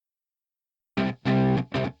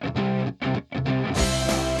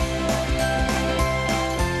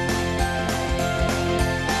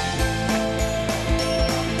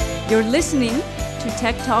You're listening to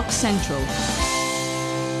Tech Talk Central.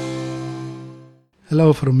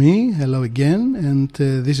 Hello from me, hello again, and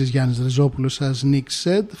this is Yannis Rezopoulos, as Nick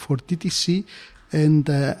said, for TTC, and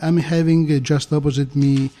I'm having just opposite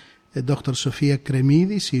me Dr. Sofia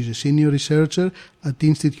Kremidis. She's a senior researcher at the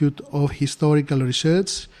Institute of Historical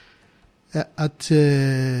Research at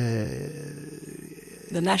the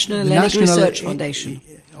National Hellenic Research Foundation.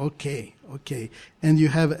 Okay. And you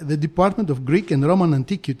have the Department of Greek and Roman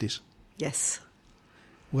Antiquities. Yes.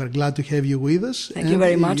 We're glad to have you with us. Thank you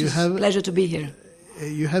very much. It's a pleasure to be here.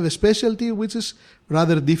 You have a specialty which is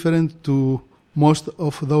rather different to most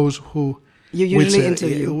of those who you usually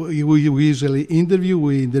interview.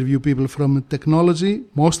 We interview people from technology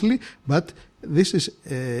mostly, but this is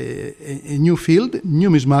a new field,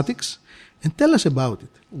 numismatics. And tell us about it.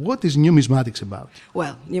 What is numismatics about?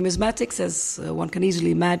 Well, numismatics, as one can easily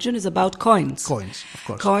imagine, is about coins. Coins, of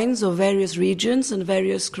course. Coins of various regions and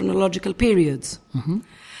various chronological periods. Mm-hmm.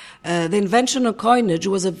 The invention of coinage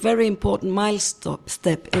was a very important milestone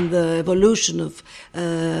step in the evolution of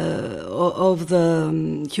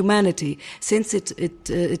the humanity, since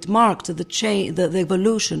it marked the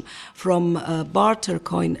evolution from a barter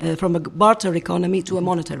economy to a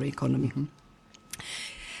monetary economy. Mm-hmm.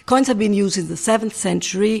 Coins have been used in the 7th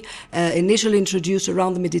century, initially introduced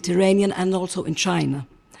around the Mediterranean and also in China.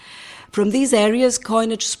 From these areas,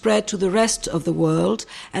 coinage spread to the rest of the world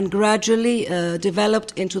and gradually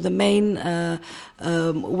developed into the main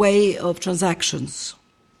way of transactions.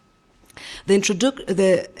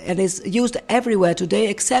 And is used everywhere today,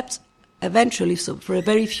 except eventually for a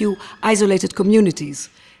very few isolated communities,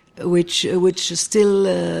 which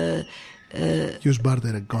still use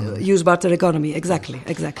barter economy. Use barter economy, exactly.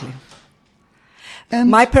 And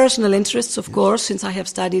my personal interests, of course, since I have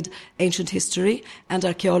studied ancient history and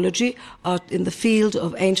archaeology, are in the field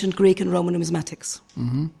of ancient Greek and Roman numismatics.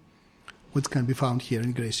 Mm-hmm. What can be found here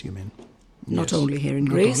in Greece, you mean? Not only here in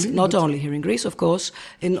Greece, of course.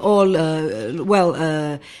 In all,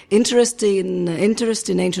 interest in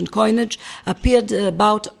ancient coinage appeared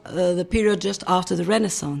about the period just after the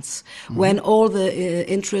Renaissance, mm-hmm. when all the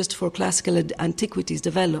interest for classical antiquities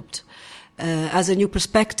developed as a new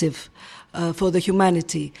perspective for the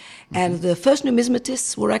humanity. Mm-hmm. And the first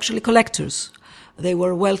numismatists were actually collectors. They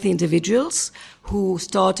were wealthy individuals who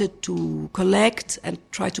started to collect and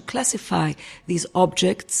try to classify these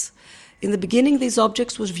objects. In the beginning, these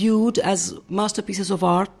objects were viewed as masterpieces of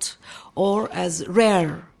art or as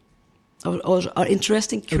rare or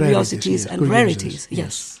interesting curiosities and rarities.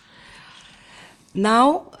 Yes.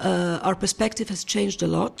 Now, our perspective has changed a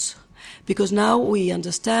lot, because now we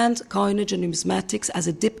understand coinage and numismatics as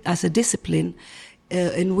a discipline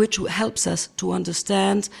in which helps us to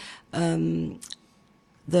understand the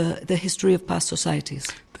history of past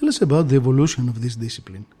societies. Tell us about the evolution of this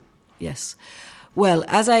discipline. Yes. Well,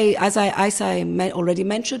 as I already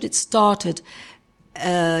mentioned, it started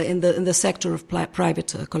in the sector of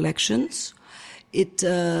private collections.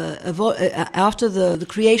 After the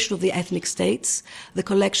creation of the ethnic states, the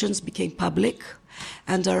collections became public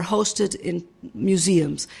and are hosted in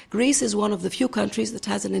museums. Greece is one of the few countries that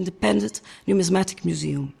has an independent numismatic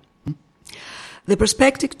museum. The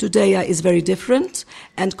perspective today is very different,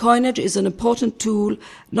 and coinage is an important tool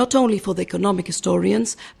not only for the economic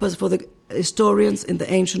historians, but for the historians in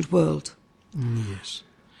the ancient world. Yes.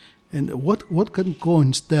 And what can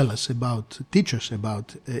coins teach us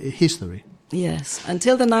about history? Yes.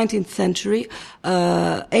 Until the 19th century,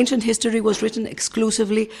 ancient history was written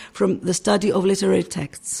exclusively from the study of literary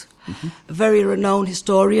texts. Mm-hmm. Very renowned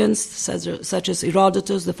historians, such as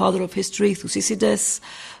Herodotus, the father of history, Thucydides,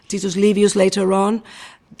 Titus Livius later on,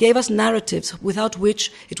 gave us narratives without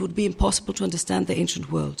which it would be impossible to understand the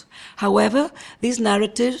ancient world. However, these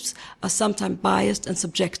narratives are sometimes biased and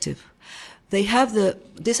subjective. They have the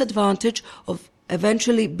disadvantage of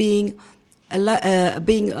eventually being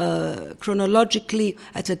chronologically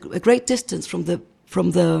at a great distance from the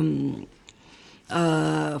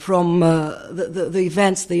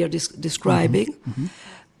events they are describing, mm-hmm.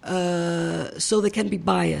 So they can be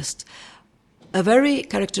biased. A very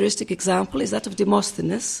characteristic example is that of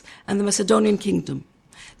Demosthenes and the Macedonian kingdom.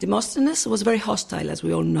 Demosthenes was very hostile, as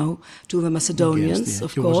we all know, to the Macedonians,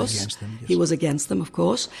 of course. He was against them, of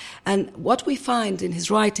course. And what we find in his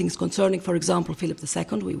writings concerning, for example, Philip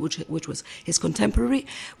II, which was his contemporary,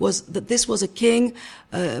 was that this was a king,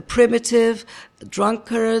 primitive,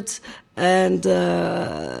 drunkard, and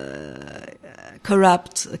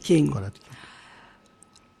corrupt king. Correct.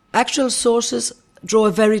 Actual sources draw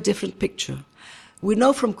a very different picture. We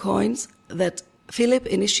know from coins that Philip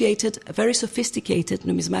initiated very sophisticated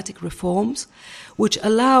numismatic reforms which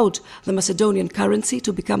allowed the Macedonian currency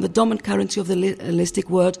to become the dominant currency of the Hellenistic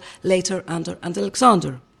world later under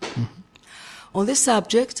Alexander. Mm-hmm. On this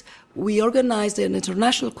subject, we organized an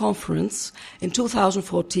international conference in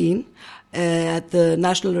 2014 at the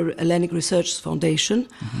National Hellenic Research Foundation,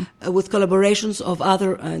 with collaborations of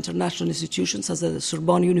other international institutions such as the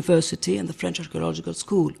Sorbonne University and the French Archaeological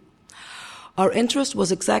School. Our interest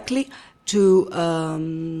was exactly to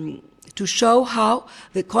show how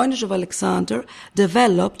the coinage of Alexander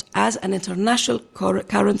developed as an international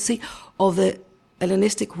currency of the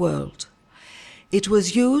Hellenistic world. It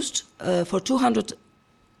was used for 200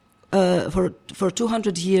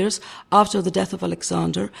 years after the death of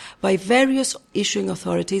Alexander by various issuing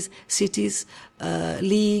authorities, cities,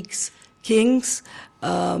 leagues, kings,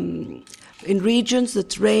 in regions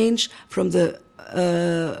that range from the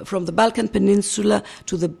Balkan Peninsula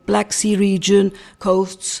to the Black Sea region,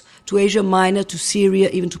 coasts, to Asia Minor, to Syria,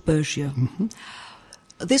 even to Persia. Mm-hmm.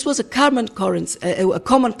 This was a common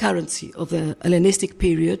currency of the Hellenistic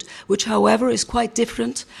period, which, however, is quite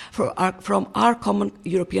different from our common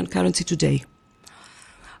European currency today.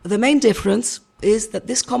 The main difference is that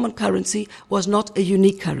this common currency was not a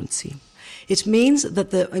unique currency. It means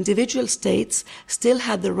that the individual states still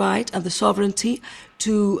had the right and the sovereignty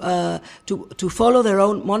to follow their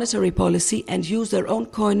own monetary policy and use their own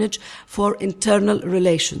coinage for internal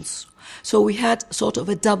relations. So we had sort of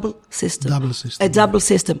a double system.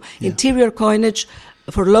 Yeah. Interior coinage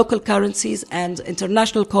for local currencies and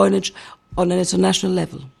international coinage on an international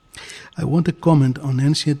level. I want to comment on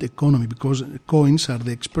ancient economy because coins are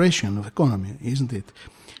the expression of economy, isn't it?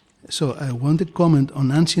 So I want to comment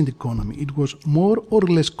on ancient economy. It was more or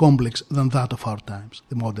less complex than that of our times,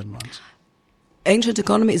 the modern ones. Ancient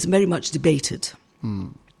economy is very much debated.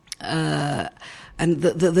 And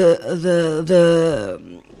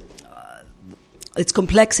its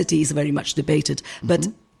complexity is very much debated. But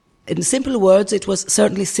in simple words, it was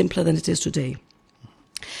certainly simpler than it is today.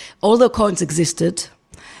 Although coins existed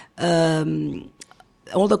and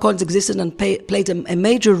played a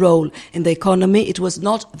major role in the economy, it was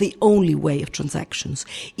not the only way of transactions.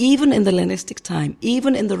 Even in the Hellenistic time,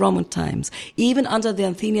 even in the Roman times, even under the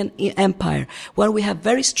Athenian Empire, where we have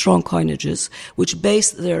very strong coinages which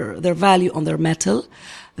base their value on their metal,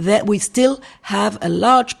 that we still have a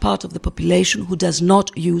large part of the population who does not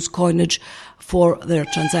use coinage for their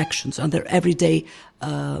transactions and their everyday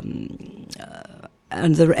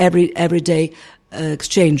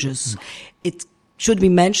exchanges. It should be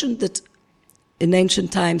mentioned that in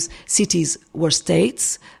ancient times, cities were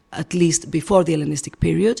states, at least before the Hellenistic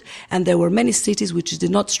period, and there were many cities which did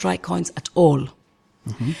not strike coins at all.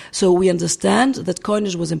 Mm-hmm. So we understand that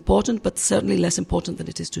coinage was important, but certainly less important than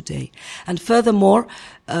it is today. And furthermore,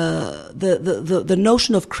 the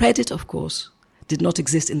notion of credit, of course, did not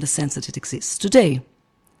exist in the sense that it exists today.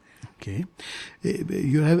 Okay.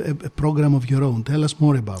 You have a program of your own. Tell us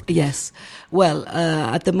more about it. Yes. Well,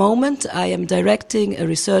 at the moment, I am directing a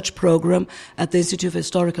research program at the Institute of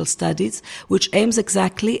Historical Studies, which aims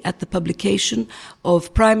exactly at the publication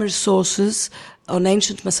of primary sources on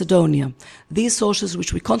ancient Macedonia. These sources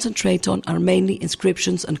which we concentrate on are mainly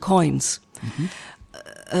inscriptions and coins.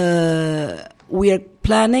 Mm-hmm. We are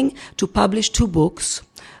planning to publish 2 books.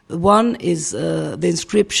 One is the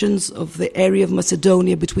inscriptions of the area of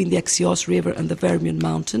Macedonia between the Axios River and the Vermian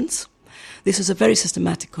Mountains. This is a very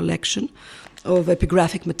systematic collection of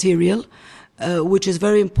epigraphic material, which is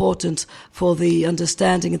very important for the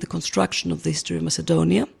understanding and the construction of the history of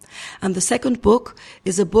Macedonia. And the second book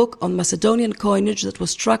is a book on Macedonian coinage that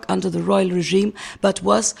was struck under the royal regime, but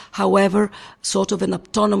was, however, sort of an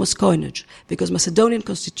autonomous coinage, because Macedonian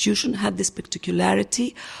constitution had this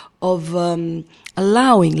particularity of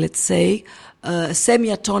allowing, let's say,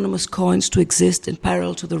 semi-autonomous coins to exist in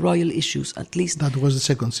parallel to the royal issues, at least. That was the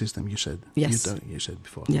second system, you said. Yes. You said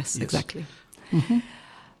before. Yes, exactly. Mm-hmm.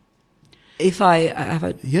 If I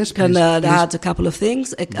can add a couple of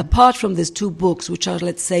things, apart from these 2 books, which are,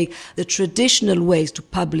 let's say, the traditional ways to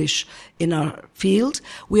publish in our field,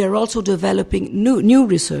 we are also developing new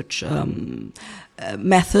research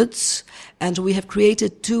methods, and we have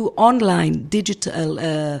created 2 online digital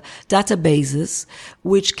databases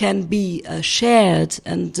which can be shared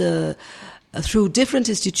and through different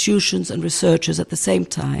institutions and researchers at the same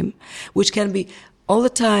time, which can be all the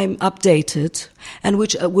time updated, and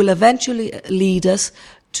which will eventually lead us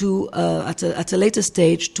to, at a later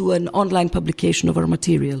stage, to an online publication of our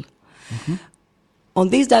material. Mm-hmm. On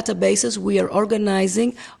these databases, we are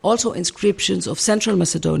organizing also inscriptions of Central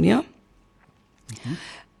Macedonia,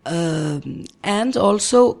 and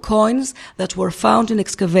also coins that were found in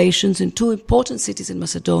excavations in two important cities in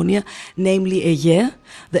Macedonia, namely Aegae,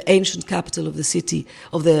 the ancient capital of the city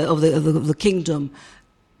of the kingdom,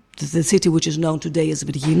 the city which is known today as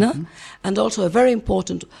Virgina, and also a very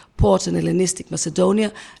important port in Hellenistic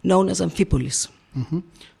Macedonia known as Amphipolis.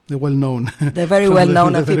 They're well known. They're very well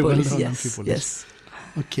known Amphipolis. Amphipolis. Yes. Yes.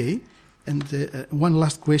 Okay. And one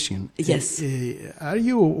last question. Yes. Are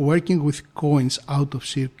you working with coins out of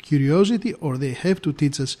sheer curiosity, or they have to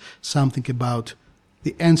teach us something about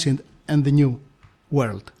the ancient and the new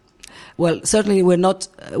world? Well, certainly we're not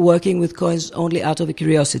working with coins only out of a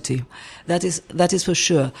curiosity. That is for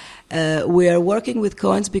sure. We are working with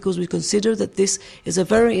coins because we consider that this is a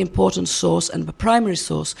very important source and a primary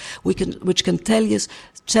source which can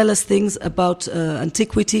tell us things about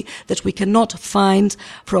antiquity that we cannot find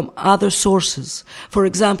from other sources. For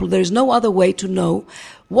example, there is no other way to know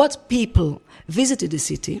what people visited a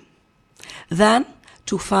city than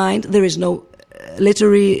to find there is no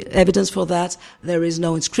literary evidence for that. There is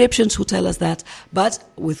no inscriptions who tell us that. But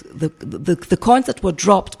with the coins that were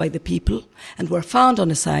dropped by the people and were found on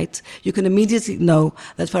a site, you can immediately know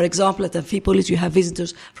that, for example, at Amphipolis you have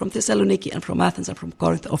visitors from Thessaloniki and from Athens and from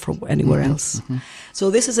Corinth or from anywhere else. So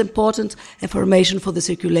this is important information for the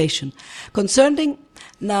circulation. Concerning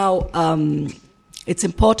now its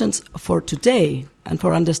importance for today and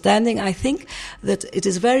for understanding, I think that it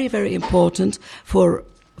is very, very important for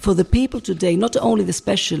the people today, not only the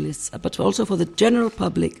specialists, but also for the general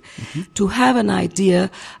public, to have an idea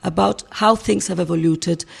about how things have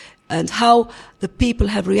evolved and how the people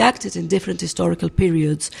have reacted in different historical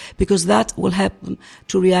periods, because that will help them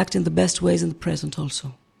to react in the best ways in the present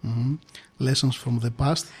also. Lessons from the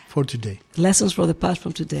past for today. Lessons from the past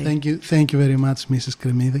from today. Thank you very much, Mrs.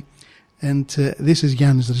 Kremidi. And this is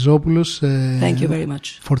Giannis Rizopoulos. Thank you very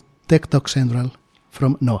much. For Tech Talk Central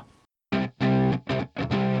from NOAA.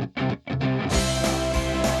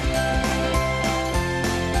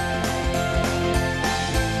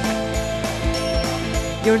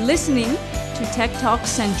 You're listening to Tech Talk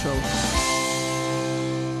Central.